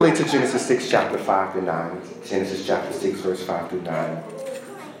me to Genesis 6, chapter 5 through 9. Genesis chapter 6, verse 5 through 9.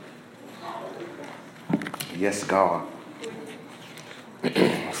 Yes, God.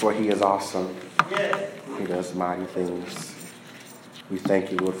 For he is awesome. He does mighty things. We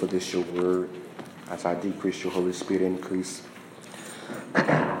thank you, Lord, for this, your word. As I decrease, your Holy Spirit increase.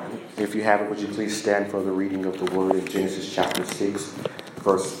 If you have it, would you please stand for the reading of the word in Genesis chapter 6,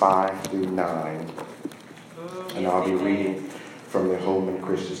 verse 5 through 9. And I'll be reading from the Holman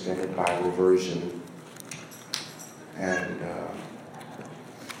Christian Standard Bible Version. And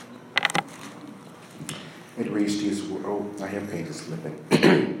it reads these words. Oh, I have pages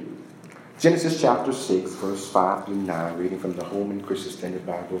slipping. Genesis chapter 6, verse 5 through 9, reading from the Holman Christian Standard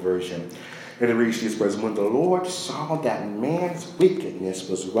Bible Version. And it reads these words. When the Lord saw that man's wickedness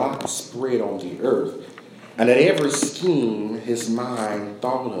was widespread on the earth, and that every scheme his mind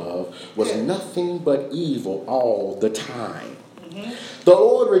thought of was nothing but evil all the time. The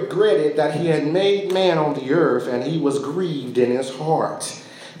Lord regretted that he had made man on the earth, and he was grieved in his heart.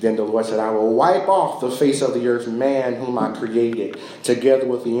 Then the Lord said, I will wipe off the face of the earth man whom I created, together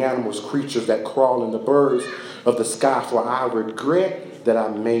with the animals, creatures that crawl, and the birds of the sky, for I regret that I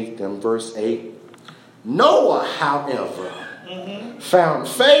made them. Verse 8. Noah, however, found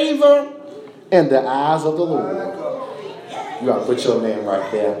favor in the eyes of the Lord. You got to put your name right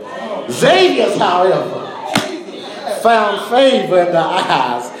there. Xavier, however, found favor in the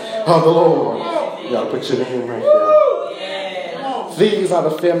eyes of the Lord. You got to put your name right there. These are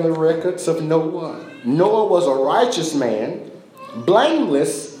the family records of Noah. Noah was a righteous man,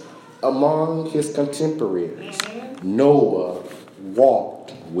 blameless among his contemporaries. Noah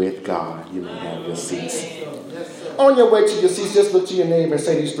walked with God. You may have your seats. On your way to your seats, just look to your neighbor and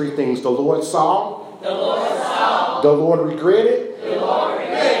say these three things. The Lord saw. The Lord saw. The Lord regretted. The Lord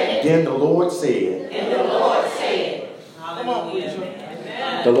regretted. Then the Lord said. And the Lord said.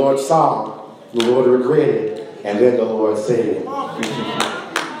 Hallelujah. The Lord saw. The Lord regretted. And then the Lord said.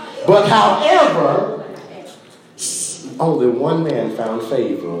 But however, only one man found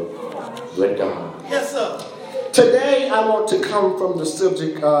favor with God. Yes, sir. Today I want to come from the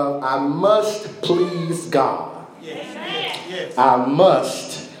subject of I must please God. Yes. I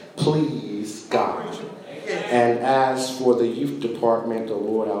must please God. And as for the youth department, the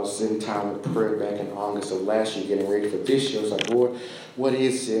Lord, I was in time of prayer back in August of last year, getting ready for this year. I was like, Lord, what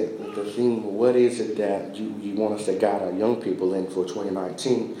is it, the theme, what is it that you want us to guide our young people in for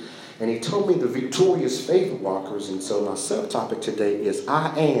 2019? And he told me the victorious faith walkers. And so my subtopic today is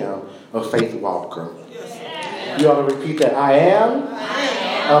I am a faith walker. You ought to repeat that. I am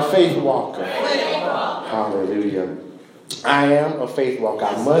a faith walker. Hallelujah. I am a faith walker.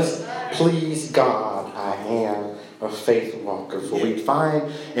 I must please God. I am a faith walker. For we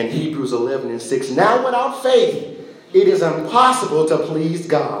find in Hebrews 11:6, now without faith, it is impossible to please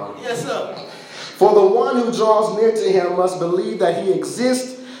God. Yes, sir. For the one who draws near to him must believe that he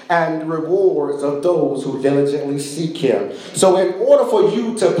exists and rewards of those who diligently seek him. So in order for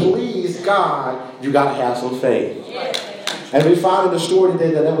you to please God, you got to have some faith. And we find in the story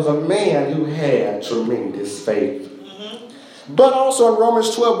today that there was a man who had tremendous faith. But also in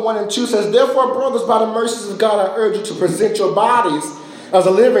Romans 12:1-2 says, therefore, brothers, by the mercies of God, I urge you to present your bodies as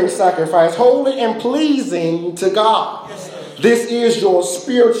a living sacrifice, holy and pleasing to God. This is your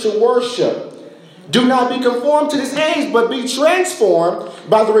spiritual worship. Do not be conformed to this age, but be transformed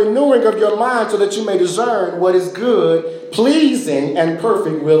by the renewing of your mind so that you may discern what is good, pleasing, and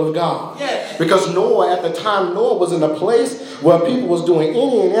perfect will of God. Yes. Because Noah, at the time, Noah was in a place where people was doing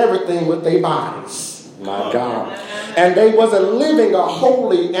any and everything with their bodies. My God. And they wasn't living a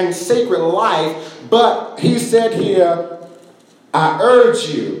holy and sacred life, but he said here, I urge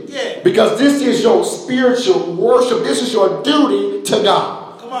you, because this is your spiritual worship. This is your duty to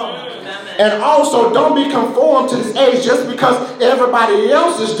God. Come on. And also, don't be conformed to this age just because everybody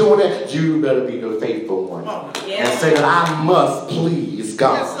else is doing it. You better be the faithful one. And say that I must please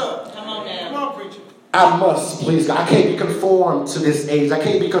God. Yes, sir. Come on, man. Come on, preacher. I must please God. I can't be conformed to this age. I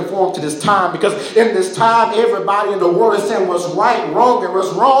can't be conformed to this time, because in this time, everybody in the world is saying what's right, wrong, and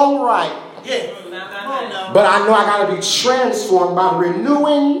what's wrong, right. Yeah. But I know I got to be transformed by the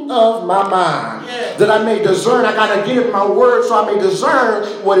renewing of my mind. That I may discern. I got to get in my word so I may discern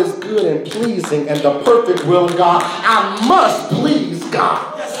what is good and pleasing and the perfect will of God. I must please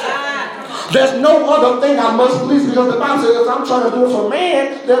God. There's no other thing I must please, because the Bible says if I'm trying to do it for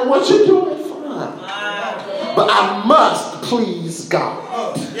man, then what you doing it for? But I must please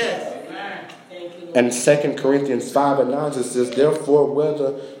God. And 2 Corinthians 5:9 it says, therefore,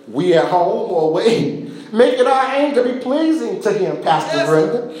 whether we at home or away, make it our aim to be pleasing to him, Pastor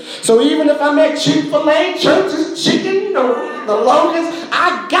Brenda. So even if I'm at Chick-fil-A, churches, chicken, the longest,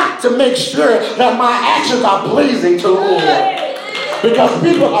 I got got to make sure that my actions are pleasing to the Lord. Because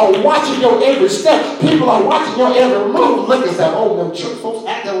people are watching your every step. People are watching your every move. Look and say, oh, them church folks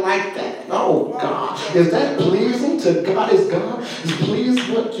acting like that. Oh, God. Is that pleasing to God? Is God pleased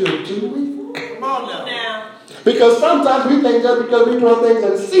what you're doing? Come on now. Because sometimes we think just because we're doing things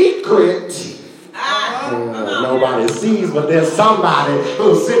in secret, nobody sees, but there's somebody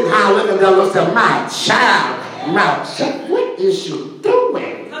who's sitting high looking down and saying, my child, what is you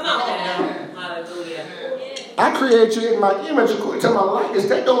doing? Come on now. Hallelujah. I create you in my image according to my likeness.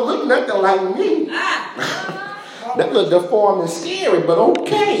 That don't look nothing like me. That look deformed and scary, but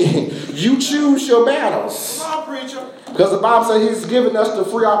okay. You choose your battles. Come on, preacher. Because the Bible says he's given us the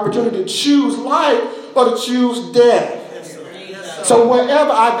free opportunity to choose life or to choose death. So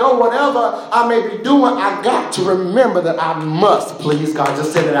wherever I go, whatever I may be doing, I got to remember that I must please God.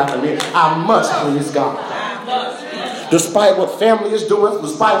 Just say that after me. I must please God. Despite what family is doing,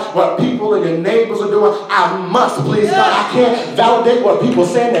 despite what people and your neighbors are doing, I must please God. I can't validate what people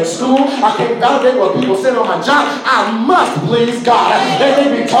saying at school. I can't validate what people saying on my job. I must please God. They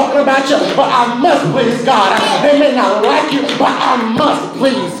may be talking about you, but I must please God. They may not like you, but I must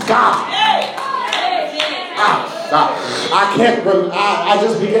please God. I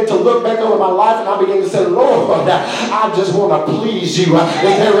just begin to look back over my life and I begin to say, Lord, I just want to please you.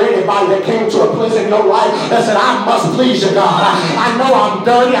 Is there anybody that came to a place in your life that said, I must please you, God? I know I'm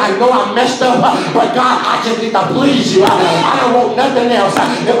dirty. I know I'm messed up. But God, I just need to please you. I don't want nothing else.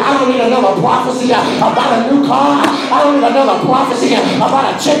 If I don't need another prophecy about a new car, I don't need another prophecy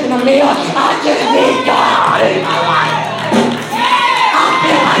about a check in the mail. I just need God in my life.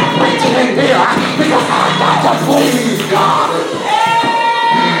 I'm preaching in here because I got to please God.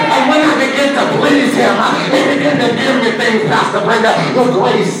 And when I begin to please Him, He begin to give me things, Pastor Brenda, the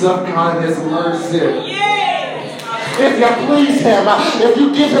grace of God and His mercy. If you please Him, if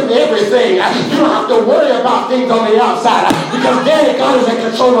you give Him everything, you don't have to worry about things on the outside because Daddy God is in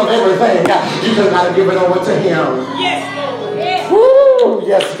control of everything. You just got to give it over to Him. Yes, Lord. Yes. Woo!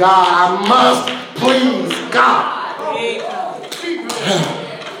 Yes, God. I must please God.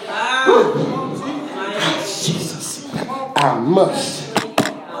 Jesus, I must.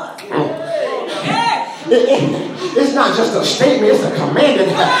 It's not just a statement, it's a command.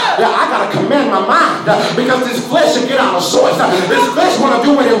 I gotta command my mind because this flesh should get out of sorts. This flesh wanna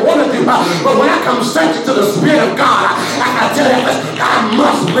do what it wanna do, but when I come subject to the Spirit of God, I gotta tell you this: I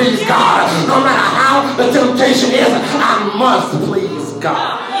must please God. No matter how the temptation is, I must please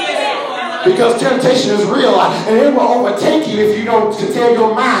God. Because temptation is real and it will overtake you if you don't tell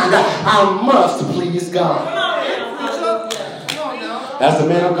your mind, I must please God. As the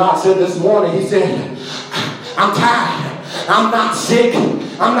man of God said this morning, he said, I'm tired. I'm not sick.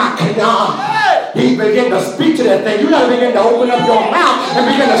 I'm not condemned. He began to speak to that thing. You got to begin to open up your mouth and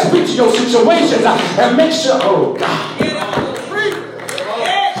begin to speak to your situations and make sure, oh God.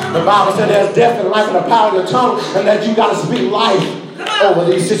 The Bible said there's death and life in the power of your tongue and that you got to speak life over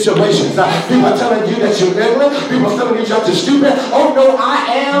these situations. People telling you that you're ignorant. People telling you that you're stupid. Oh no, I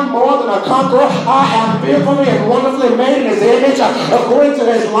am more than a conqueror. I am fearfully and wonderfully made in His image according to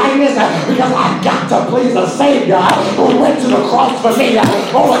His likeness because I got to please the Savior who went to the cross for me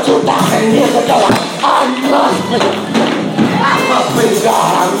over 2,000 years ago. I must please God.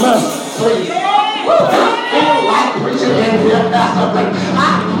 I must please. I feel like preaching in here, Pastor, but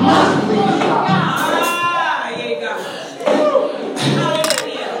I must please God.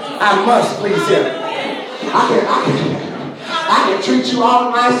 I must please Him. I can treat you all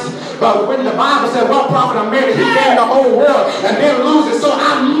nice, but when the Bible said, what profit a man if he gain the whole world and then lose it? So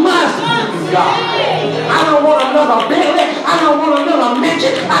I must please God. I don't want another Bentley. I don't want another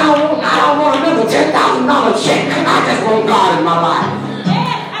midget. I don't want another $10,000 check. I just want God in my life.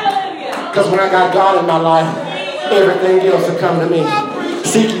 Because when I got God in my life, everything else will come to me.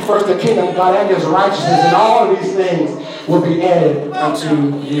 Seek ye first the kingdom of God and His righteousness, and all of these things will be added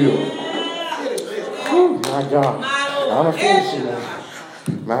unto you. Whew, my God. I'm a finish you now.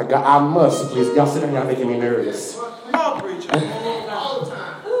 My God, I must please. Y'all sit down, y'all making me nervous. I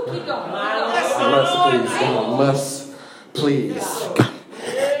must please.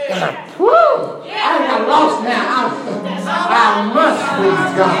 Woo! I got lost now. I must please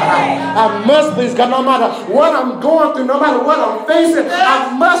God. I must please God. No matter what I'm going through, no matter what I'm facing,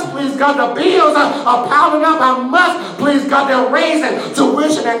 I must please God. The bills are piling up. I must please God. They're raising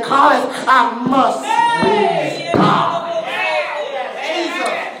tuition and college. I must please God.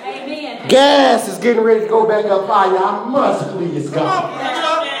 Gas is getting ready to go back up higher. I must please God.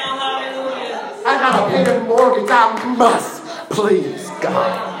 I gotta pay the mortgage. I must please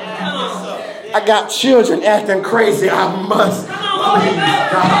God. I got children acting crazy. I must please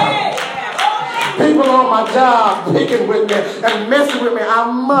God. People on my job picking with me and messing with me. I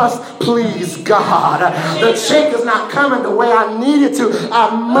must please God. The check is not coming the way I need it to.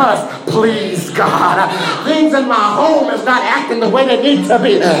 I must please God. Things in my home is not acting the way they need to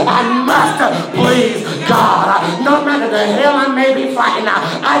be. I must please God. No matter the hell I may be fighting now,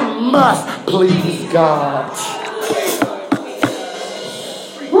 I must please God.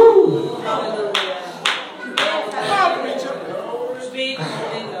 Woo.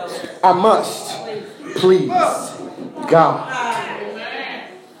 I must please God.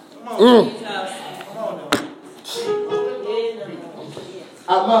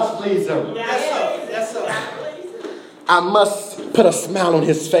 I must please him. Yes, sir. I must put a smile on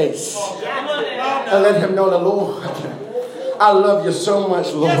his face and let him know the Lord, I love you so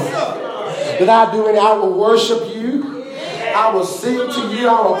much, Lord, that I do it. I will worship you. I will sing to you.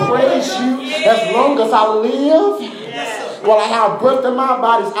 I will praise you as long as I live. While I have breath in my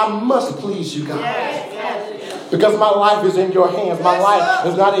bodies, I must please you, God. Because my life is in your hands. My life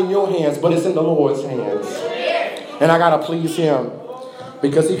is not in your hands, but it's in the Lord's hands. And I got to please him.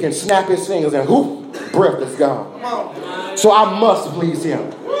 Because he can snap his fingers and whoop, breath is gone. So I must please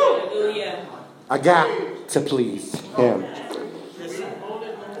him. I got to please him.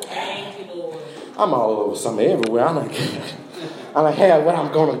 I'm all over somewhere, everywhere. I don't have what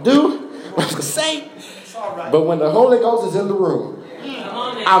I'm going to do, what I'm going to say. But when the Holy Ghost is in the room,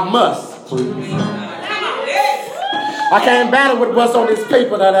 I must please. I can't battle with what's on this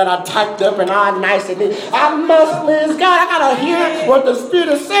paper that I typed up and all nice and neat. I must please God. I got to hear what the Spirit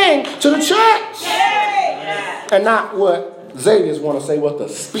is saying to the church. And not what Xavier's want to say, what the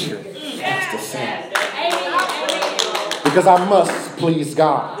Spirit has to say. Because I must please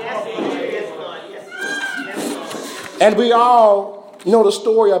God. And we all know the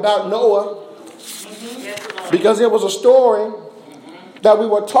story about Noah. Because it was a story that we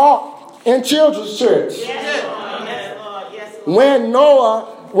were taught in children's church. When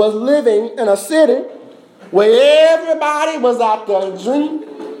Noah was living in a city where everybody was out there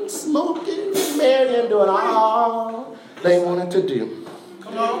drinking, smoking, marrying, doing all they wanted to do.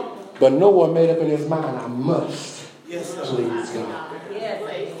 But Noah made up in his mind, I must please God.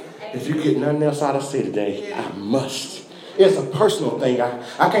 If you get nothing else out of city today, I must. It's a personal thing.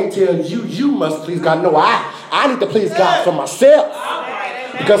 I can't tell you must please God. No, I need to please God for myself.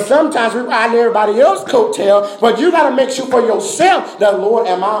 Because sometimes we ride everybody else's coattail, but you got to make sure for yourself that, Lord,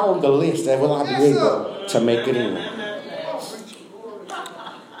 am I on the list and will I be able to make it in?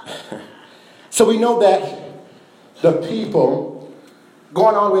 So we know that the people,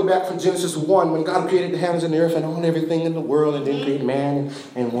 going all the way back from Genesis 1, when God created the heavens and the earth and all everything in the world, and then created man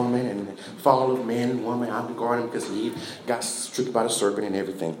and woman, and the fall of man and woman out of the garden because Eve got tricked by the serpent and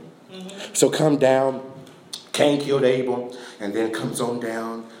everything. So come down, Cain killed Abel, and then comes on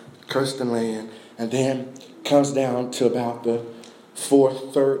down, cursed the land, and then comes down to about the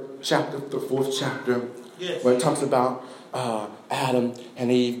fourth chapter, where it talks about Adam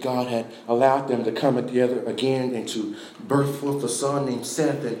and Eve. God had allowed them to come together again and to birth forth a son named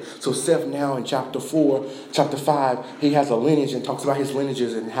Seth. And so Seth now in chapter 5, he has a lineage and talks about his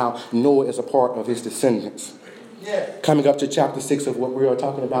lineages and how Noah is a part of his descendants. Coming up to chapter 6 of what we are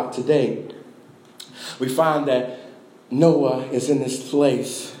talking about today, we find that Noah is in this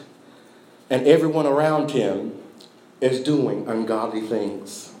place and everyone around him is doing ungodly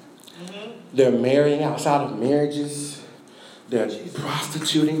things. They're marrying outside of marriages. They're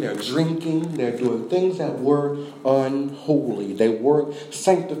prostituting, they're drinking, they're doing things that were unholy. They weren't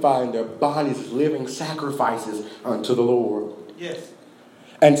sanctifying their bodies as living sacrifices unto the Lord.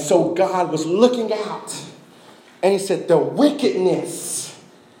 And so God was looking out and he said, the wickedness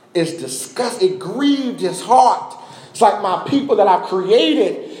is disgusting. It grieved his heart. It's like my people that I've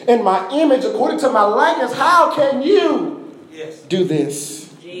created in my image according to my likeness. How can you do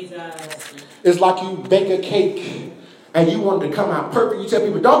this? It's like you bake a cake and you want it to come out perfect. You tell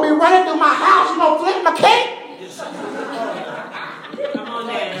people, don't be running through my house. You going to flip my cake? Come on,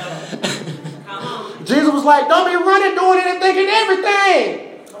 Come on. Jesus was like, don't be running, doing it and thinking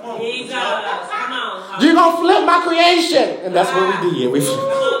everything. Jesus. Come on. You're going to flip my creation. And that's what we did. Come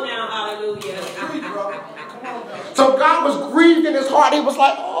on now. Hallelujah. So God was grieved in his heart. He was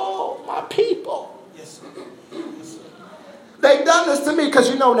like, oh, my people. They done this to me because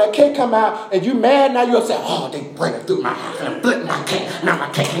you know when that cake come out and you mad now you'll say, oh, they bring it through my house and flip my cake. Now my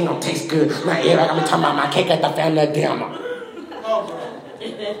cake ain't gonna taste good. Now everybody gonna be talking about my cake at the family dinner.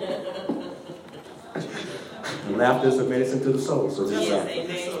 Laughter is a medicine to the soul. So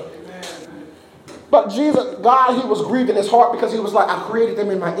But Jesus, God, he was grieved in his heart because he was like, I created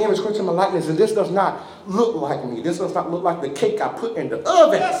them in my image, according to my likeness, and this does not look like me. This does not look like the cake I put in the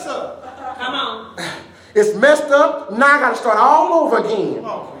oven. Yes, sir. Come on. It's messed up. Now I got to start all over again. Come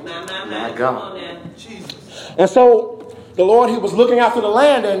on. My Come God. on now. Jesus. And so the Lord, he was looking after the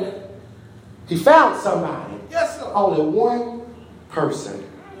land, and he found somebody. Yes, sir. Only one person.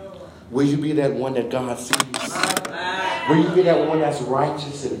 Will you be that one that God sees? Will you be that one that's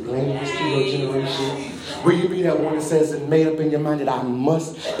righteous and blameless to your generation? Will you be that one that says and made up in your mind that I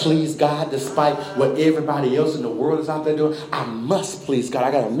must please God despite what everybody else in the world is out there doing? I must please God.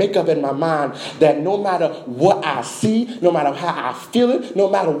 I got to make up in my mind that no matter what I see, no matter how I feel it, no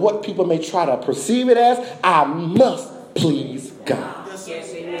matter what people may try to perceive it as, I must please God.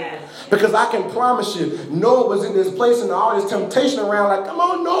 Yes, amen. Because I can promise you, Noah was in this place and all this temptation around, like, come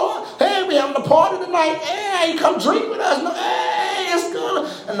on, Noah. Hey, we having a party tonight. Hey, come drink with us. No, hey, it's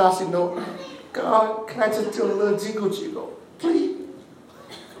good. And I said, no, God, can I just do a little jiggle, please?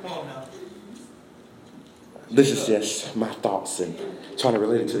 Come on now. This is just my thoughts and trying to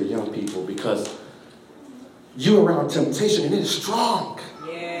relate it to the young people because you're around temptation and it is strong.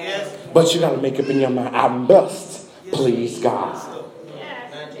 Yes. But you got to make up in your mind, I must please God.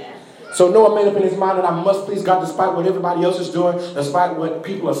 So Noah made up in his mind that I must please God despite what everybody else is doing, despite what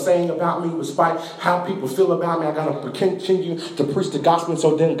people are saying about me, despite how people feel about me. I got to continue to preach the gospel. And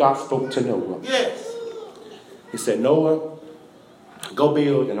so then God spoke to Noah. Yes. He said, Noah, go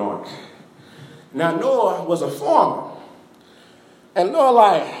build an ark. Now Noah was a farmer. And Noah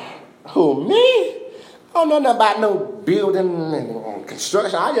like, who, me? I don't know nothing about no building and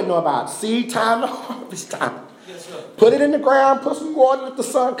construction. I just know about seed time and harvest time. Yes, sir. Put it in the ground, put some water, let the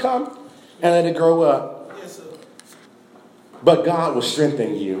sun come, and let it grow up. Yes, sir. But God will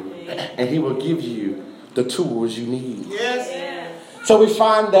strengthen you, and he will give you the tools you need. Yes. So we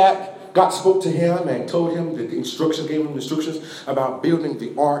find that God spoke to him and told him the instructions, gave him instructions about building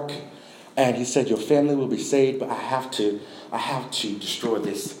the ark. And he said, your family will be saved, but I have to destroy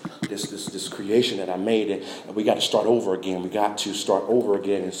this creation that I made. And we got to start over again.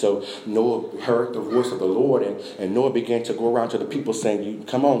 And so Noah heard the voice of the Lord, and Noah began to go around to the people saying,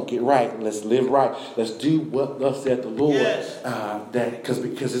 come on, get right. Let's live right. Let's do what thus said the Lord. Yes.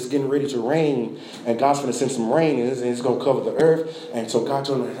 Because it's getting ready to rain, and God's going to send some rain, and it's going to cover the earth. And so God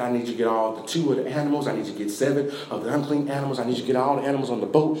told him, I need you to get all the 2 of the animals. I need you to get 7 of the unclean animals. I need you to get all the animals on the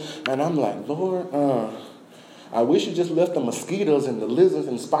boat. And I'm like, Lord, I wish you just left the mosquitoes and the lizards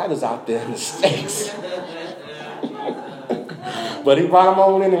and spiders out there and the snakes. But he brought them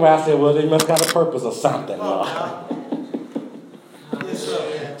on anyway. I said, well, they must have a purpose or something, Lord. Yes,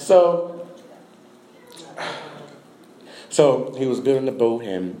 sir. So he was building the boat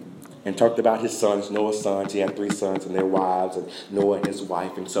and talked about his sons, Noah's sons. He had 3 sons and their wives, and Noah and his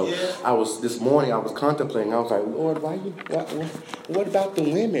wife. And so this morning I was contemplating. I was like, Lord, what about the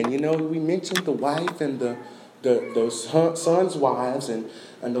women? You know, we mentioned the wife and the sons' wives, and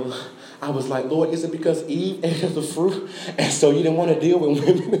I was like, Lord, is it because Eve ate of the fruit, and so you didn't want to deal with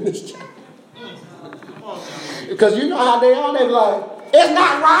women in this chapter? Because you know how they are. They're like, it's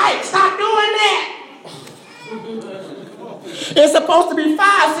not right. Stop doing that. It's supposed to be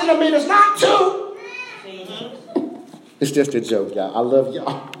 5 centimeters, not 2. It's just a joke, y'all. I love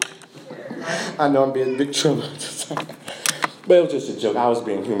y'all. I know I'm being big trouble. But it was just a joke. I was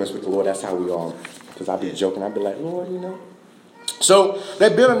being humorous with the Lord. That's how we are. Because I'd be joking. I'd be like, Lord, you know. So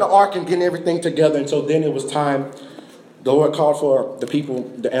they're building the ark and getting everything together. And so then it was time. The Lord called for the people,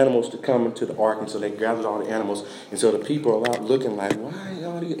 the animals, to come into the ark. And so they gathered all the animals. And so the people are out looking like, why are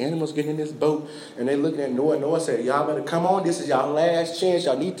all these animals getting in this boat? And they looking at Noah. Noah said, y'all better come on. This is y'all last chance.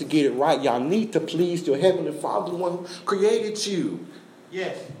 Y'all need to get it right. Y'all need to please your heavenly Father, the one who created you.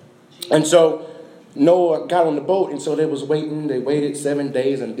 Yes. And so Noah got on the boat. And so they was waiting. They waited 7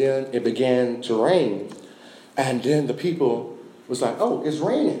 days. And then it began to rain. And then the people was like, oh, it's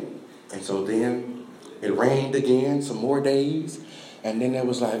raining. And so then it rained again, some more days. And then they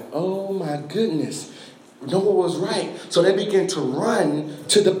was like, oh my goodness, Noah was right. So they began to run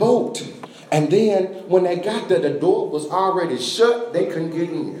to the boat. And then when they got there, the door was already shut. They couldn't get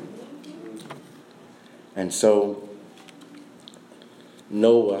in. And so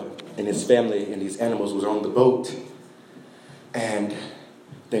Noah and his family and these animals was on the boat. And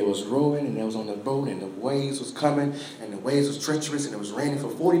they was rowing, and they was on the boat, and the waves was coming, and the waves was treacherous, and it was raining for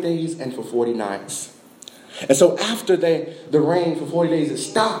 40 days and for 40 nights. And so after the rain for 40 days, it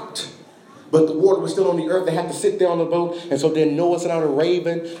stopped. But the water was still on the earth. They had to sit there on the boat. And so then Noah sent out a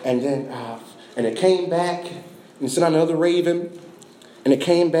raven, and then and it came back, and sent out another raven, and it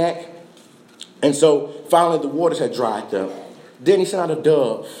came back. And so finally the waters had dried up. Then he sent out a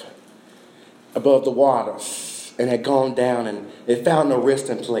dove. above the waters and had gone down, and it found no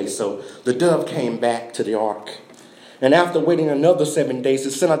resting place. So the dove came back to the ark. And after waiting another 7 days,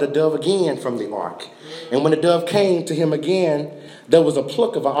 it sent out the dove again from the ark. And when the dove came to him again, there was a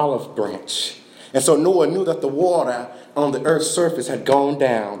pluck of an olive branch. And so Noah knew that the water on the earth's surface had gone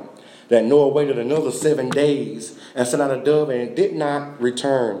down. That Noah waited another 7 days and sent out a dove, and it did not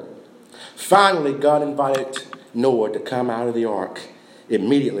return. Finally, God invited Noah to come out of the ark.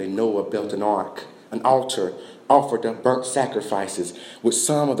 Immediately, Noah built an altar, offered up burnt sacrifices with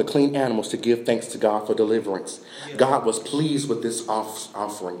some of the clean animals to give thanks to God for deliverance. Yes. God was pleased with this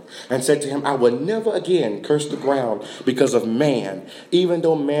offering and said to him, I will never again curse the ground because of man, even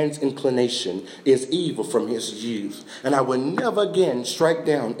though man's inclination is evil from his youth. And I will never again strike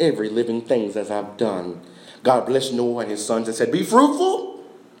down every living thing as I've done. God blessed Noah and his sons and said, be fruitful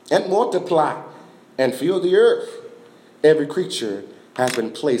and multiply and fill the earth. Every creature has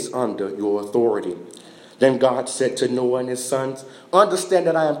been placed under your authority. Then God said to Noah and his sons, understand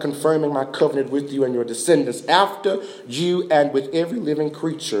that I am confirming my covenant with you and your descendants after you, and with every living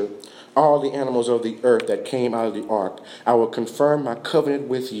creature, all the animals of the earth that came out of the ark. I will confirm my covenant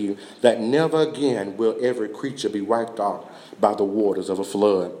with you that never again will every creature be wiped out by the waters of a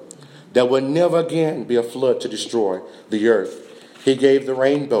flood. There will never again be a flood to destroy the earth. He gave the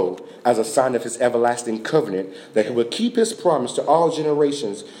rainbow as a sign of his everlasting covenant, that he would keep his promise to all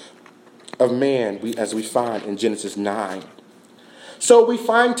generations of man, as we find in Genesis 9. So we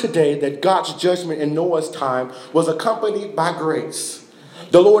find today that God's judgment in Noah's time was accompanied by grace.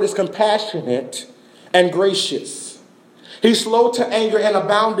 The Lord is compassionate and gracious. He's slow to anger and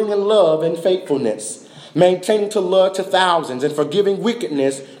abounding in love and faithfulness, maintaining to love to thousands and forgiving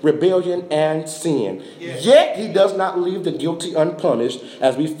wickedness, rebellion, and sin. Yes. Yet he does not leave the guilty unpunished,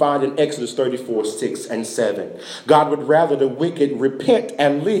 as we find in Exodus 34, 6 and 7. God would rather the wicked repent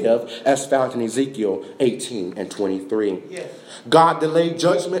and live, as found in Ezekiel 18 and 23. Yes. God delayed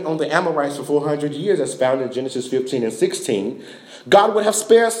judgment on the Amorites for 400 years, as found in Genesis 15 and 16. God would have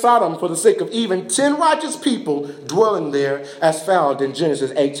spared Sodom for the sake of even 10 righteous people dwelling there, as found in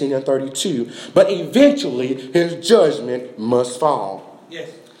Genesis 18 and 32. But eventually, his judgment must fall.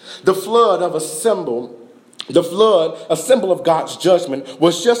 Yes. The flood, a symbol of God's judgment,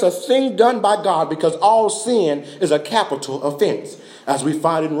 was just a thing done by God because all sin is a capital offense. As we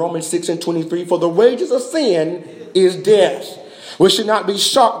find in Romans 6 and 23, for the wages of sin is death. We should not be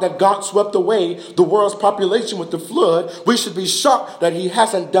shocked that God swept away the world's population with the flood. We should be shocked that he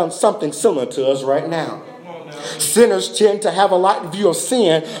hasn't done something similar to us right now. Sinners tend to have a light view of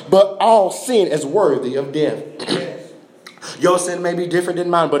sin, but all sin is worthy of death. Your sin may be different than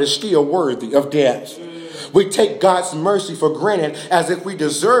mine, but it's still worthy of death. We take God's mercy for granted as if we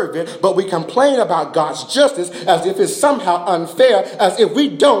deserve it, but we complain about God's justice as if it's somehow unfair, as if we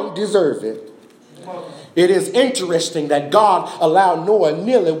don't deserve it. It is interesting that God allowed Noah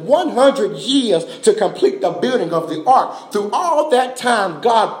nearly 100 years to complete the building of the ark. Through all that time,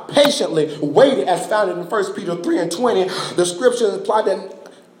 God patiently waited, as found in 1 Peter 3 and 20. The scriptures imply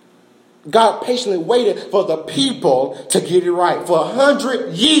that God patiently waited for the people to get it right. For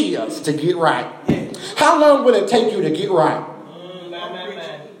 100 years to get right. How long will it take you to get right?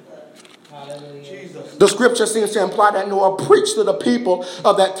 The scripture seems to imply that Noah preached to the people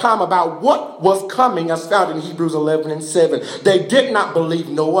of that time about what was coming, as found in Hebrews 11 and 7. They did not believe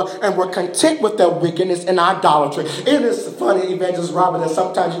Noah and were content with their wickedness and idolatry. It is funny, Evangelist Robert, that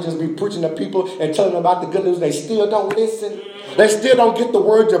sometimes you just be preaching to people and telling them about the good news. They still don't listen. They still don't get the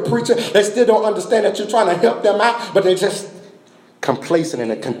word you're preaching. They still don't understand that you're trying to help them out, but they're just complacent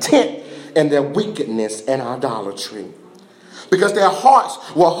and content in their wickedness and idolatry. Because their hearts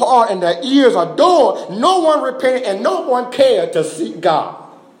were hard and their ears are dull. No one repented and no one cared to seek God.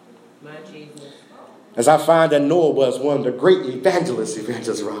 As I find that Noah was one of the great evangelists,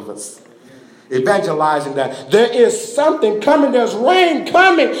 Evangelist Roberts, evangelizing that there is something coming. There's rain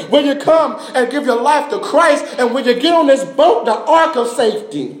coming when you come and give your life to Christ, and when you get on this boat, the ark of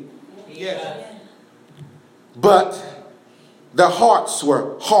safety. Yes. But their hearts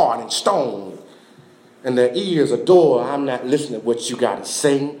were hard and stone. And their ears are dull. I'm not listening to what you got to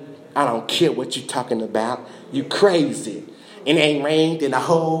say. I don't care what you're talking about. You crazy. It ain't rained in a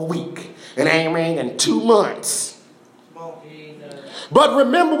whole week. It ain't rained in 2 months. But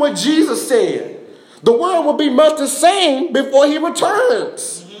remember what Jesus said. The world will be much the same before he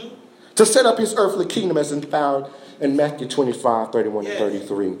returns to set up his earthly kingdom, as found in Matthew 25, 31 and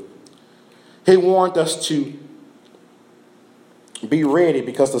 33. He warned us to be ready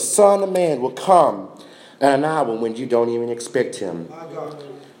because the Son of Man will come at an hour when you don't even expect him.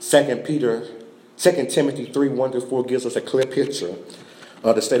 2 Timothy 3, 1-4 gives us a clear picture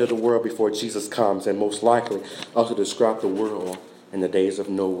the state of the world before Jesus comes, and most likely also describe the world in the days of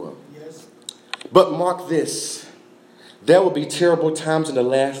Noah. Yes. But mark this, there will be terrible times in the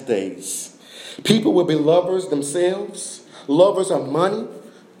last days. People will be lovers themselves, lovers of money,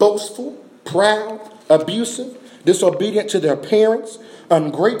 boastful, proud, abusive, disobedient to their parents,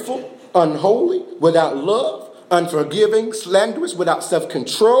 ungrateful, unholy, without love, unforgiving, slanderous, without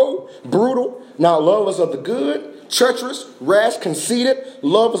self-control, brutal, not lovers of the good, treacherous, rash, conceited,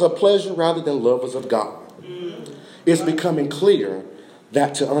 lovers of pleasure rather than lovers of God. It's becoming clear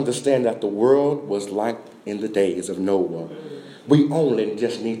that to understand that the world was like in the days of Noah, we only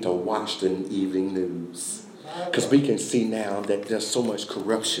just need to watch the evening news. Because we can see now that there's so much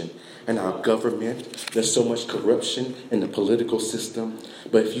corruption in our government. There's so much corruption in the political system.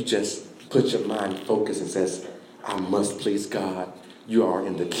 But if you just put your mind focused and says, I must please God, you are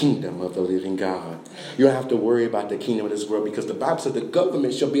in the kingdom of the living God. You don't have to worry about the kingdom of this world, because the Bible says the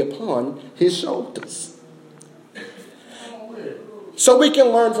government shall be upon his shoulders. So we can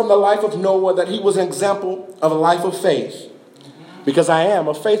learn from the life of Noah that he was an example of a life of faith. Because I am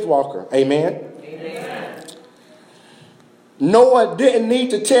a faith walker. Amen? Amen. Noah didn't need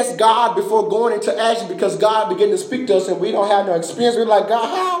to test God before going into action, because God began to speak to us and we don't have no experience. We're like, God,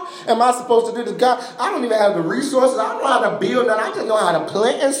 how am I supposed to do this? God, I don't even have the resources. I don't know how to build, and I just know how to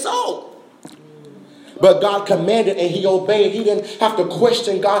plant and sow. But God commanded and he obeyed. He didn't have to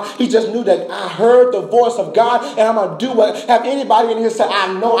question God. He just knew that I heard the voice of God and I'm going to do what. Have anybody in here say,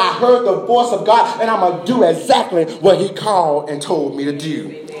 I know I heard the voice of God and I'm going to do exactly what he called and told me to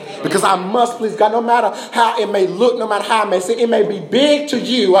do. Because I must please God, no matter how it may look, no matter how it may seem, it may be big to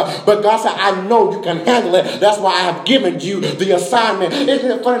you, but God said, I know you can handle it. That's why I have given you the assignment.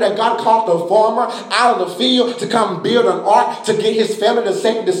 Isn't it funny that God called the farmer out of the field to come build an ark to get his family to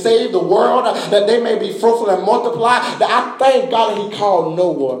save the world, that they may be fruitful and multiply? That I thank God that he called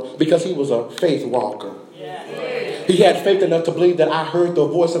Noah because he was a faith walker. He had faith enough to believe that I heard the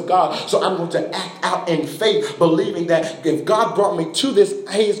voice of God. So I'm going to act out in faith, believing that if God brought me to this,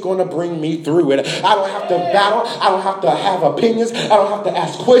 he's going to bring me through it. I don't have to battle. I don't have to have opinions. I don't have to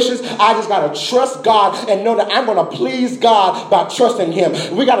ask questions. I just got to trust God and know that I'm going to please God by trusting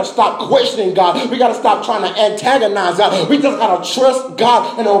him. We got to stop questioning God. We got to stop trying to antagonize God. We just got to trust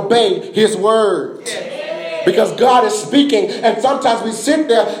God and obey his word. Because God is speaking, and sometimes we sit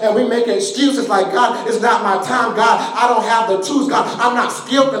there and we make excuses like, God, it's not my time. God, I don't have the tools. God, I'm not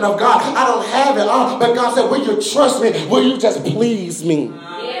skilled enough. God, I don't have it. But God said, will you trust me? Will you just please me?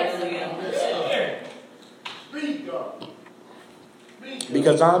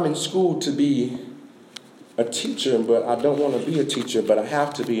 Because I'm in school to be a teacher, but I don't want to be a teacher, but I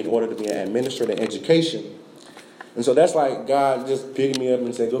have to be in order to be an administrator in education. And so that's like God just picked me up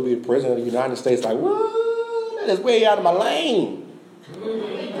and said, go be the president of the United States. Like, what? That is way out of my lane.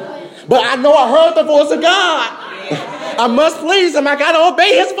 But I know I heard the voice of God. I must please him. I got to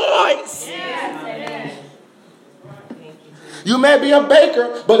obey his voice. You may be a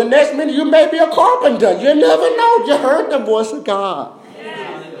baker, but the next minute you may be a carpenter. You never know. You heard the voice of God.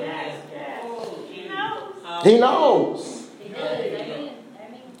 He knows.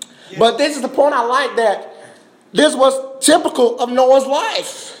 But this is the point I like, that this was typical of Noah's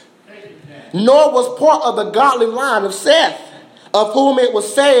life. Noah was part of the godly line of Seth, of whom it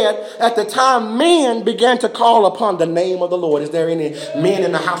was said at the time men began to call upon the name of the Lord. Is there any men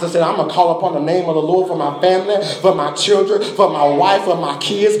in the house that said, I'm going to call upon the name of the Lord for my family, for my children, for my wife, for my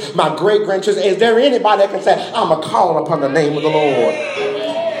kids, my great-grandchildren? Is there anybody that can say, I'm going to call upon the name of the Lord?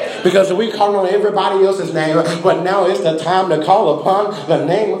 Because we call on everybody else's name, but now it's the time to call upon the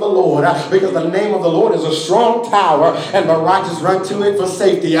name of the Lord. Because the name of the Lord is a strong tower, and the righteous run to it for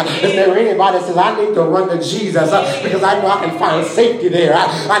safety. Is there anybody that says, I need to run to Jesus because I know I can find safety there.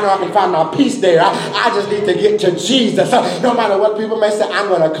 I know I can find my peace there. I just need to get to Jesus. No matter what people may say, I'm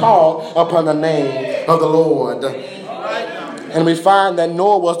going to call upon the name of the Lord. And we find that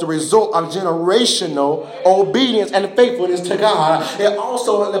Noah was the result of generational obedience and faithfulness to God. And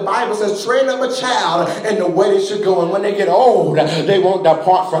also, the Bible says, train up a child in the way they should go. And when they get old, they won't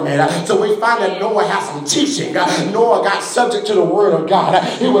depart from it. So we find that Noah has some teaching. Noah got subject to the word of God.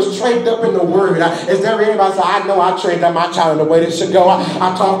 He was trained up in the word. Is there anybody say, I know I trained up my child in the way they should go?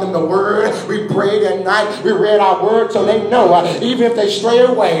 I taught them the word. We prayed at night. We read our word so they know even if they stray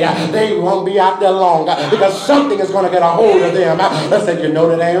away, they won't be out there long. Because something is going to get a hold of them. I said, you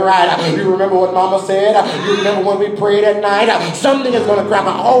know that ain't right. You remember what Mama said? You remember when we prayed at night? Something is going to grab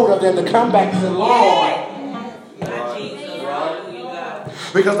a hold of them to come back and say, Lord.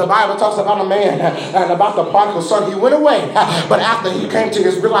 Because the Bible talks about a man and about the prodigal son. He went away, but after he came to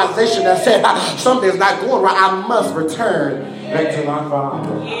his realization and said, something's not going right, I must return back to my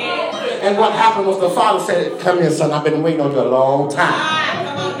father. And what happened was the father said, come here, son, I've been waiting on you a long time.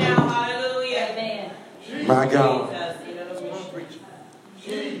 Come on now, hallelujah. My God.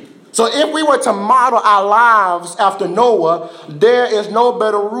 So if we were to model our lives after Noah, there is no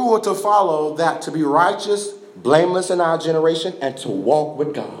better rule to follow than to be righteous, blameless in our generation, and to walk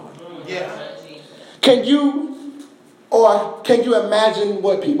with God. Yes. Can you imagine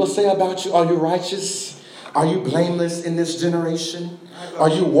what people say about you? Are you righteous? Are you blameless in this generation? Are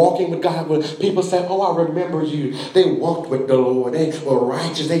you walking with God? When people say, oh, I remember you. They walked with the Lord. They were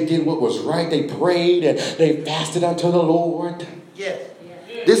righteous. They did what was right. They prayed and they fasted unto the Lord. Yes.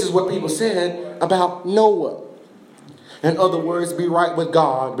 This is what people said about Noah. In other words, be right with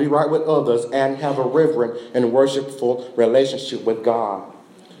God, be right with others, and have a reverent and worshipful relationship with God.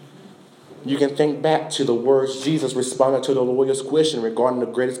 You can think back to the words Jesus responded to the lawyer's question regarding the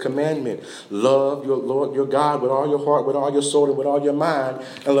greatest commandment. Love your Lord, your God, with all your heart, with all your soul, and with all your mind,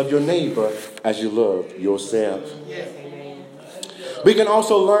 and love your neighbor as you love yourself. Yes. We can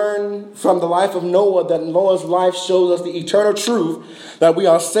also learn from the life of Noah that Noah's life shows us the eternal truth that we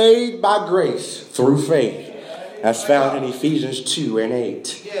are saved by grace through faith, as found in Ephesians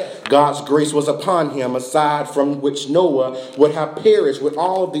 2:8. God's grace was upon him, aside from which Noah would have perished with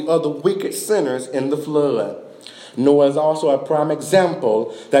all of the other wicked sinners in the flood. Noah is also a prime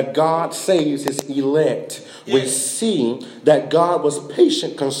example that God saves his elect. We see that God was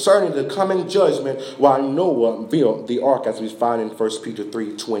patient concerning the coming judgment while Noah built the ark, as we find in 1 Peter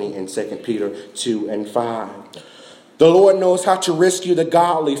 3:20 and 2 Peter 2:5. The Lord knows how to rescue the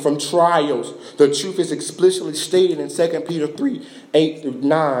godly from trials. The truth is explicitly stated in 2 Peter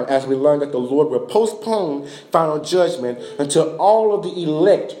 3:8-9, as we learn that the Lord will postpone final judgment until all of the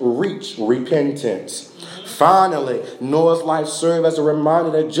elect reach repentance. Finally, Noah's life served as a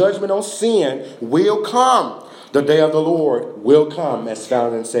reminder that judgment on sin will come. The day of the Lord will come, as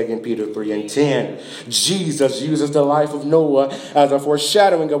found in 2 Peter 3:10. Jesus uses the life of Noah as a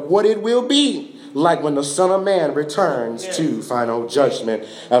foreshadowing of what it will be like when the Son of Man returns to final judgment,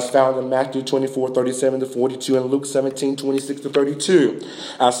 as found in Matthew 24:37-42 and Luke 17:26-32.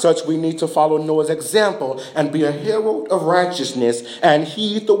 As such, we need to follow Noah's example and be a herald of righteousness and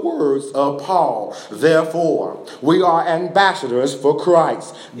heed the words of Paul. Therefore, we are ambassadors for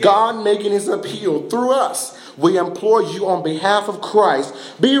Christ, God making his appeal through us. We implore you on behalf of Christ,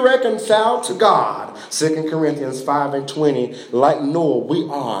 be reconciled to God. 2 Corinthians 5:20, like Noah, we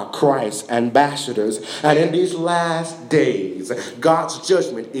are Christ's ambassadors. And in these last days, God's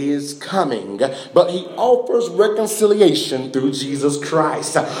judgment is coming, but he offers reconciliation through Jesus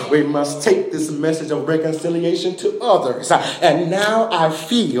Christ. We must take this message of reconciliation to others. And now I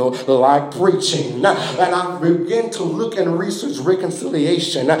feel like preaching. And I begin to look and research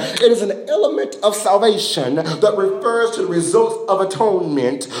reconciliation. It is an element of salvation that refers to the results of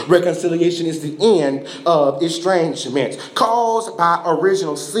atonement. Reconciliation is the end of estrangement caused by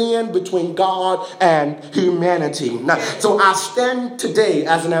original sin between God and humanity. So I stand today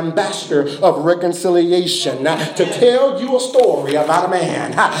as an ambassador of reconciliation to tell you a story about a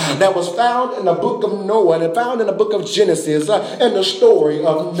man that was found in the book of Noah and found in the book of Genesis. In the story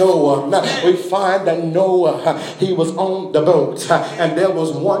of Noah, we find that Noah, he was on the boat, and there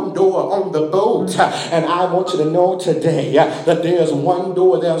was one door on the boat, and I want you to know today that there's one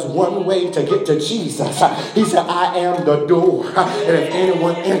door, there's one way to get to Jesus. He said, I am the door, and if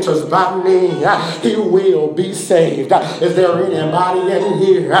anyone enters by me, he will be saved. Is there anybody in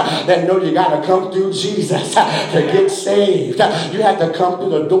here that know you got to come through Jesus to get saved? You have to come through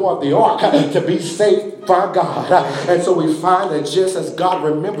the door of the ark to be saved by God. And so we find that just as God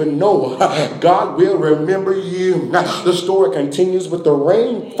remembered Noah, God will remember you. The story continues with the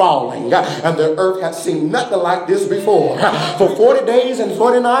rain falling, and the earth has seen nothing like this before. For 40 days and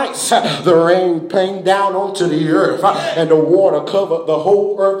 40 nights, the rain came down onto the earth, and the water covered the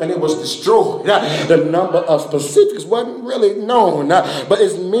whole earth, and it was destroyed. The number of specifics wasn't really known, but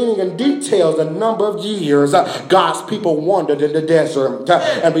its meaning and details, the number of years God's people wandered in the desert.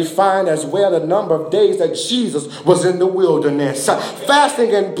 And we find as well the number of days that Jesus was in the wilderness,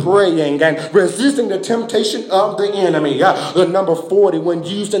 fasting and praying and resisting the temptation of the enemy. The number 40, when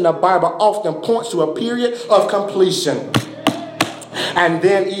used in the Bible, often points to a period of completion. And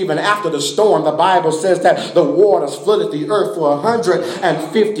then even after the storm, the Bible says that the waters flooded the earth for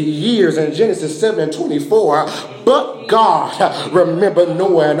 150 years in Genesis 7:24. But God remembered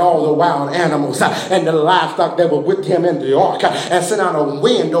Noah and all the wild animals and the livestock that were with him in the ark and sent out a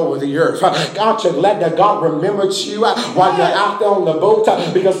wind over the earth. Aren't you glad that God remembered you while you're out there on the boat?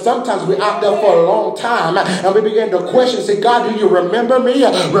 Because sometimes we're out there for a long time and we begin to question, say, God, do you remember me?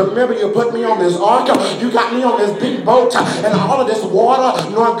 Remember you put me on this ark? You got me on this big boat and all of this water,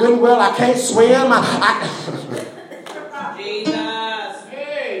 knowing good and well I can't swim. Jesus.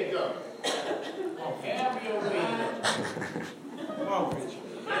 There you go. Have your way. Come on, preacher.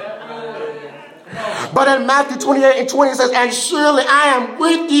 But in Matthew 28 and 20 it says, and surely I am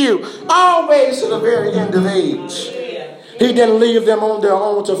with you always to the very end of age. He didn't leave them on their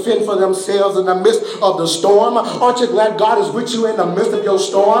own to fend for themselves in the midst of the storm. Aren't you glad God is with you in the midst of your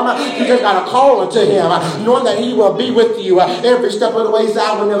storm? You just got to call unto him, knowing that he will be with you every step of the way.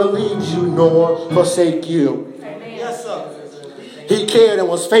 I will never leave you nor forsake you. Yes, sir. He cared and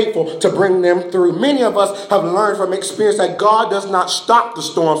was faithful to bring them through. Many of us have learned from experience that God does not stop the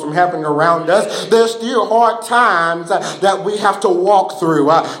storms from happening around us. There's still hard times that we have to walk through.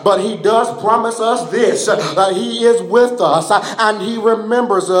 But he does promise us this. He is with us and he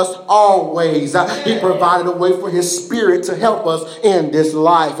remembers us always. He provided a way for his spirit to help us in this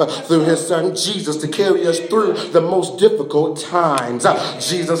life through his son Jesus to carry us through the most difficult times.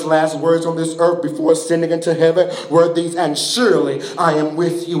 Jesus' last words on this earth before ascending into heaven were these, and surely I am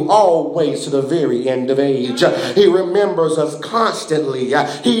with you always to the very end of age. He remembers us constantly.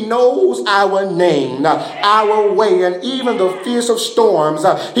 He knows our name, our way, and even the fierce of storms.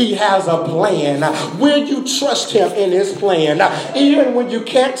 He has a plan. Will you trust him in his plan? Even when you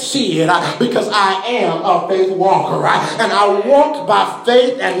can't see it, because I am a faith walker, and I walk by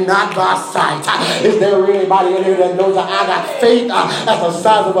faith and not by sight. Is there anybody in here that knows that I got faith as the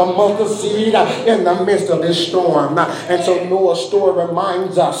size of a mustard seed in the midst of this storm? And so Noah's story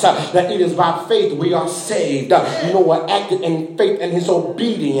reminds us that it is by faith we are saved. Noah acted in faith, and his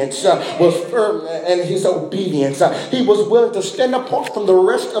obedience was firm. And his obedience, he was willing to stand apart from the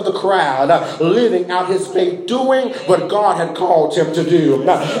rest of the crowd, living out his faith, doing what God had called him to do.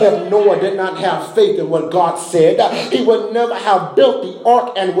 If Noah did not have faith in what God said, he would never have built the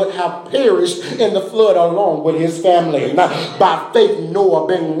ark and would have perished in the flood along with his family. By faith, Noah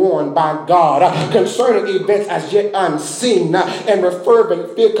been warned by God concerning events as yet unseen, and with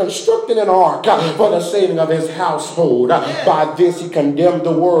fervent fear constructed an ark for the saving of his household. By this he condemned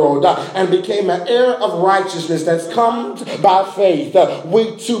the world and became an heir of righteousness that comes by faith.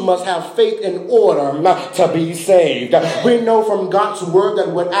 We too must have faith in order to be saved. We know from God's word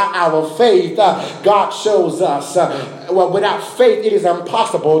that without our faith, God shows us, without faith it is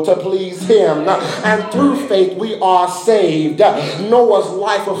impossible to please him. And through faith we are saved. Noah's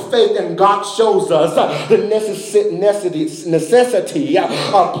life of faith in God shows us the necessity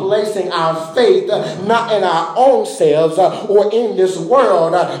of placing our faith not in our own selves or in this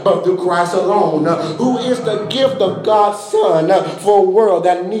world, but through Christ alone, who is the gift of God's Son for a world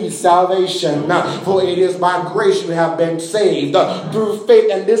that needs salvation. For it is by grace you have been saved through faith,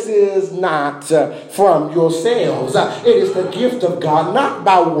 and this is not from yourselves. It is the gift of God, not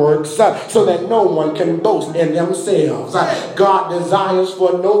by works, so that no one can boast in themselves. God desires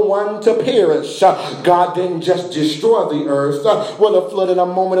for no one to perish. God didn't just destroy the earth with a flood in a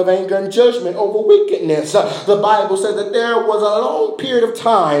moment of anger and judgment over wickedness. The Bible says that there was a long period of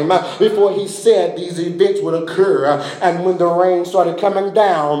time before he said these events would occur. And when the rain started coming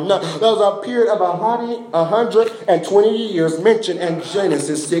down, there was a period of 120 years mentioned in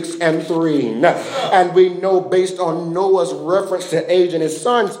Genesis 6 and 3. And we know based on Noah's reference to age and his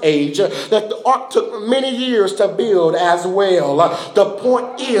son's age that the ark took many years to build as well. The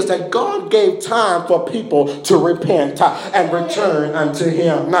point is that God gave time for people to repent and return unto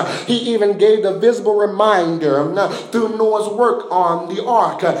him. He even gave the visible reminder through Noah's work on the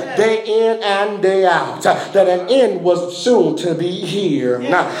ark, day in and day out, that an end was soon to be here.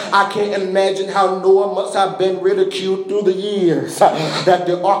 I can't imagine how Noah must have been ridiculed through the years that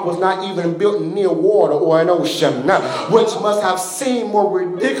the ark was not even built near water or an ocean, which must have seemed more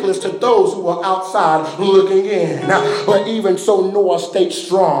ridiculous to those who were outside looking in. But even so, Noah stayed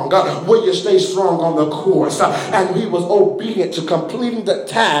strong. Will you stay strong on the course? And he was obedient to completing the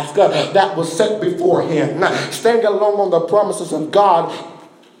task that was set before him. Standing along on the promises of God.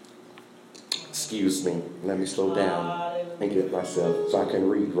 Excuse me. Let me slow down and get myself so I can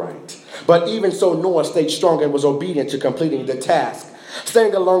read right. But even so, Noah stayed strong and was obedient to completing the task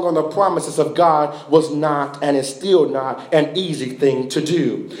Staying along on the promises of God was not and is still not an easy thing to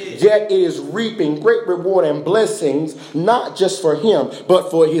do. Yet it is reaping great reward and blessings, not just for him,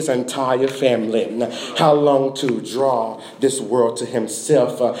 but for his entire family. How long to draw this world to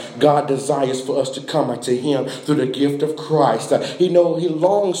himself? God desires for us to come unto him through the gift of Christ. He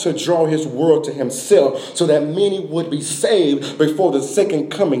longs to draw his world to himself so that many would be saved before the second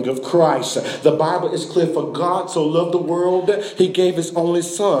coming of Christ. The Bible is clear, for God so loved the world, he gave his only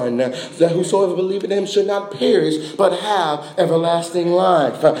son, that whosoever believeth in him should not perish, but have everlasting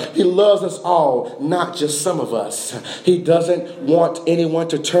life. He loves us all, not just some of us. He doesn't want anyone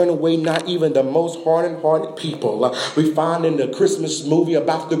to turn away, not even the most hardened-hearted people. We find in the Christmas movie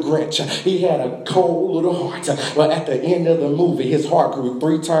about the Grinch, he had a cold little heart, but at the end of the movie, his heart grew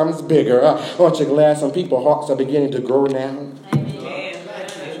 3 times bigger. Aren't you glad some people's hearts are beginning to grow now?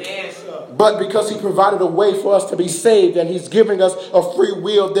 But because he provided a way for us to be saved and he's giving us a free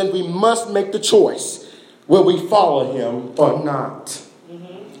will, then we must make the choice. Will we follow him or not?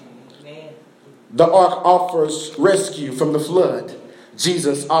 The ark offers rescue from the flood.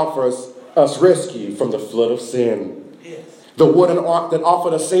 Jesus offers us rescue from the flood of sin. The wooden ark that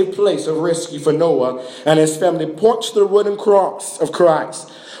offered a safe place of rescue for Noah and his family points to the wooden cross of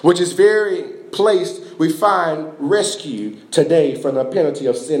Christ, which is very place we find rescue today from the penalty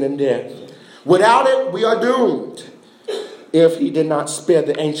of sin and death. Without it, we are doomed. If he did not spare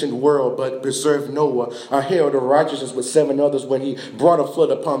the ancient world, but preserved Noah, a herald of righteousness with 7 others, when he brought a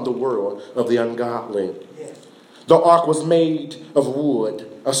flood upon the world of the ungodly. The ark was made of wood,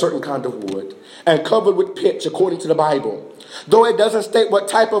 a certain kind of wood, and covered with pitch, according to the Bible. Though it doesn't state what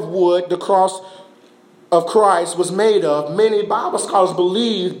type of wood the cross of Christ was made of, many Bible scholars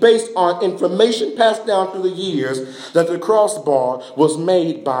believe, based on information passed down through the years, that the crossbar was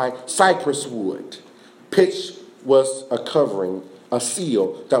made by cypress wood. Pitch was a covering, a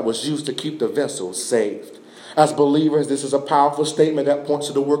seal that was used to keep the vessel saved. As believers, this is a powerful statement that points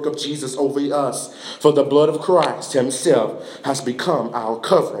to the work of Jesus over us. For the blood of Christ himself has become our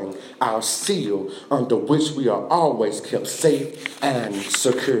covering, our seal, under which we are always kept safe and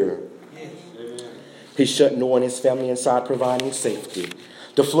secure. He shut Noah and his family inside, providing safety.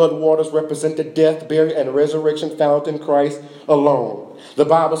 The flood waters represent the death, burial, and resurrection found in Christ alone. The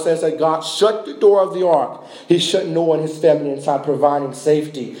Bible says that God shut the door of the ark. He shut Noah and his family inside, providing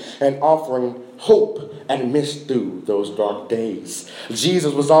safety and offering hope and mist through those dark days.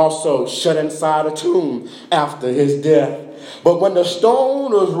 Jesus was also shut inside a tomb after his death. But when the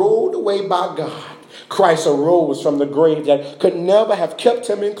stone was rolled away by God, Christ arose from the grave that could never have kept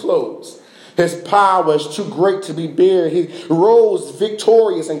him enclosed. His power was too great to be buried. He rose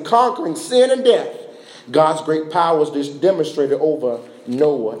victorious and conquering sin and death. God's great power was demonstrated over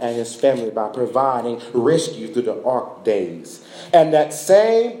Noah and his family by providing rescue through the ark days. And that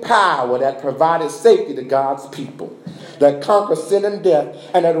same power that provided safety to God's people, that conquered sin and death,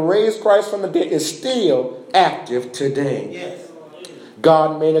 and that raised Christ from the dead, is still active today. Yes.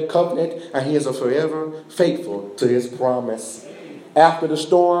 God made a covenant, and he is forever faithful to his promise. After the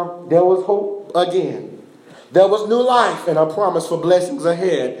storm, there was hope again. There was new life and a promise for blessings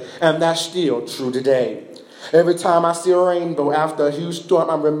ahead, and that's still true today. Every time I see a rainbow after a huge storm,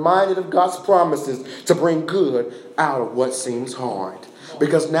 I'm reminded of God's promises to bring good out of what seems hard.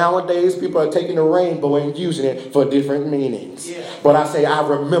 Because nowadays, people are taking the rainbow and using it for different meanings. But I say, I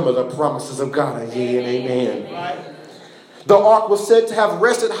remember the promises of God. Yea and amen. The ark was said to have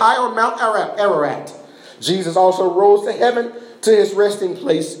rested high on Mount Ararat. Jesus also rose to heaven to his resting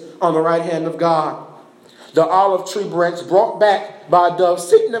place on the right hand of God. The olive tree branch brought back by a dove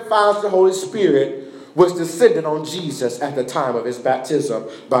signifies the Holy Spirit, which descended on Jesus at the time of his baptism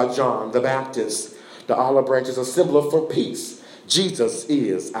by John the Baptist. The olive branch is a symbol for peace. Jesus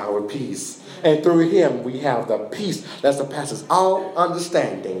is our peace. And through him we have the peace that surpasses all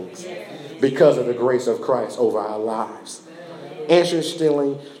understandings because of the grace of Christ over our lives.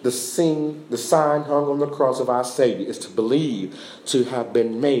 Interestingly, the sign hung on the cross of our Savior is to believe to have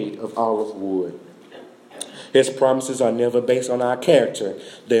been made of olive wood. His promises are never based on our character.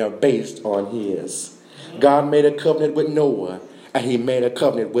 They are based on his. God made a covenant with Noah, and he made a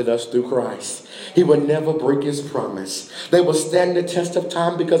covenant with us through Christ. He will never break his promise. They will stand the test of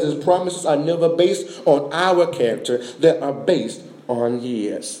time because his promises are never based on our character. They are based on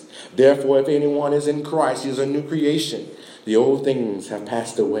his. Therefore, if anyone is in Christ, he is a new creation. The old things have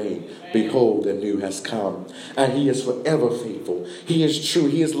passed away. Behold, the new has come. And he is forever faithful. He is true.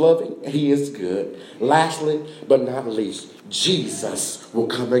 He is loving. He is good. Lastly, but not least, Jesus will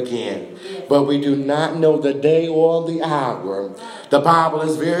come again. But we do not know the day or the hour. The Bible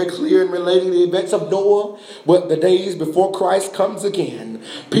is very clear in relating the events of Noah, but the days before Christ comes again.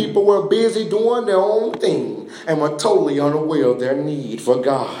 People were busy doing their own thing and were totally unaware of their need for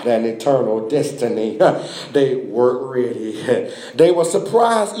God and eternal destiny. They weren't ready. They were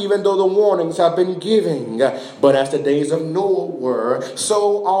surprised even though the warnings have been given. But as the days of Noah were,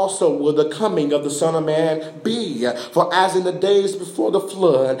 so also will the coming of the Son of Man be. For as in the days before the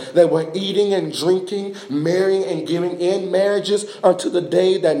flood, they were eating and drinking, marrying and giving in marriages until the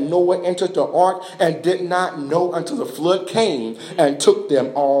day that Noah entered the ark and did not know until the flood came and took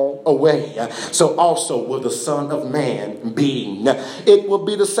them all away. So also will the Son of Man be. It will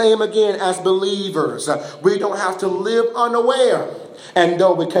be the same again as believers. We don't have to live unaware. And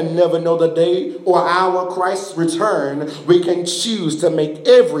though we can never know the day or hour of Christ's return, we can choose to make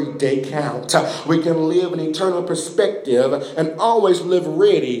every day count. We can live an eternal perspective and always live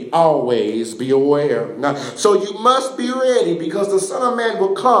ready, always be aware. So you must be ready because the Son of Man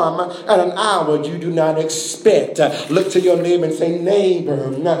will come at an hour you do not expect. Look to your neighbor and say,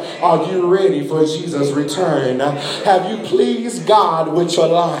 neighbor, are you ready for Jesus' return? Have you pleased God with your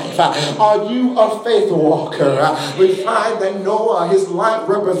life? Are you a faith walker? We find that Noah, his life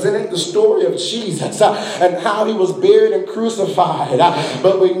represented the story of Jesus and how he was buried and crucified.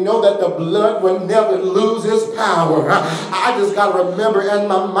 But we know that the blood will never lose its power. I just got to remember in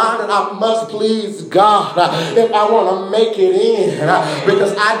my mind that I must please God if I want to make it in.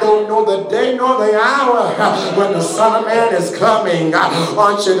 Because I don't know the day nor the hour when the Son of Man is coming.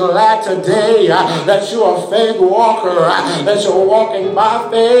 Aren't you glad today that you're a faith walker, that you're walking by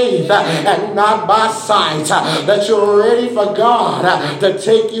faith and not by sight, that you're ready for God to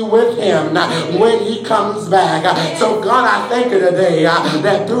take you with him when he comes back. So God, I thank you today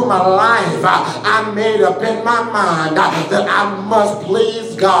that through my life I made up in my mind that I must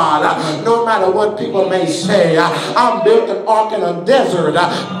please God no matter what people may say. I built an ark in a desert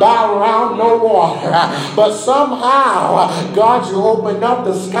by around no water, but somehow God, you opened up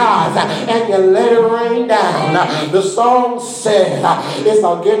the skies and you let it rain down. The song said it's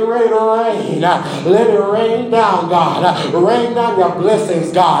getting ready to rain. Let it rain down, God. Rain down your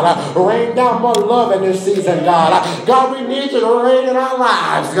blessings, God. Rain down more love in this season, God. God, we need you to reign in our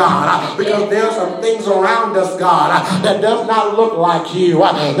lives, God, because there's some things around us, God, that does not look like you.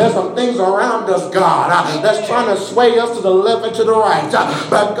 There's some things around us, God, that's trying to sway us to the left and to the right.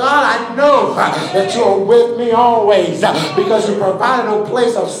 But God, I know that you are with me always because you provided a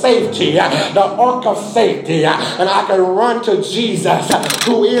place of safety, the ark of safety, and I can run to Jesus,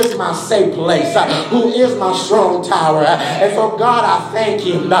 who is my safe place, who is my strong tower. And so, God, I thank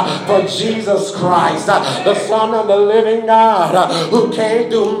you for Jesus Christ, the Son of the living God, who came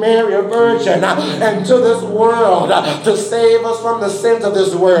through Mary, a virgin, into this world to save us from the sins of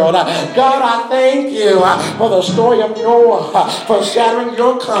this world. God, I thank you for the story of Noah, for sharing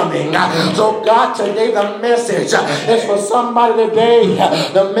your coming. So, God, today the message is for somebody today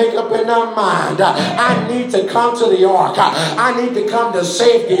to make up in their mind, I need to come to the ark. I need to come to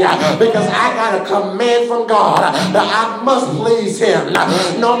safety because I got a command from God that I must please him.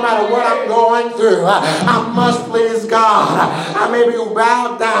 No matter what I'm going through, I must please God. I may be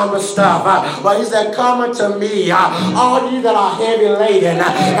bowed down with stuff, but he said, come unto me, all you that are heavy laden, and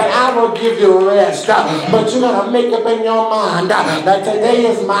I will give you rest. But you're going to make up in your mind that today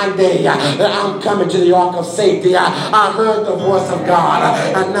is my day, that I'm coming to the ark of safety. I heard the voice of God,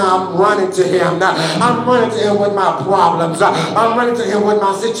 and now I'm running to him. I'm running to him with my problems. I'm running to him with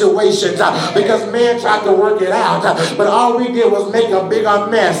my situations because man tried to work it out, but all we did was make a bigger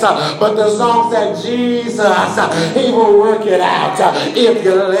mess. But the song said, Jesus, he will work it out if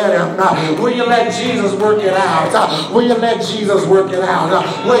you let him. Will you let Jesus work it out? Will you let Jesus work it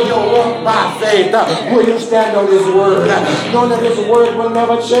out? Will you walk by faith? Will you stand on his word? Knowing that his word will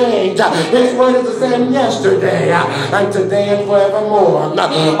never change. His word is the same yesterday and today and forevermore.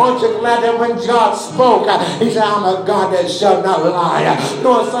 Aren't you glad that when God spoke, he said, I'm a God that shall not lie,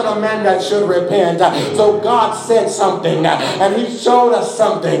 nor a son of man that should repent. So God said something, and he showed us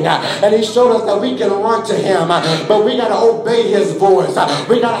something, and he showed us that we can run to him, but we got to obey his voice.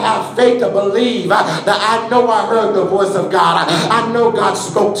 We got to have faith to believe that I know I heard the voice of God. I know God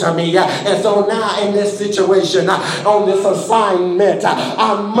spoke to me, and so now in this situation, on this assignment,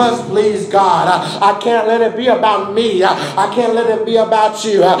 I must please God. I can't let it be about me. I can't let it be about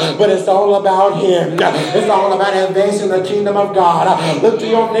you, but it's all about him. It's all about advancing the kingdom of God. Look to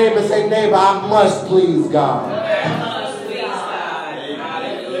your neighbor and say, neighbor, I must please God.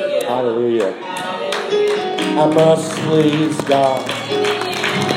 Hallelujah. I must please God.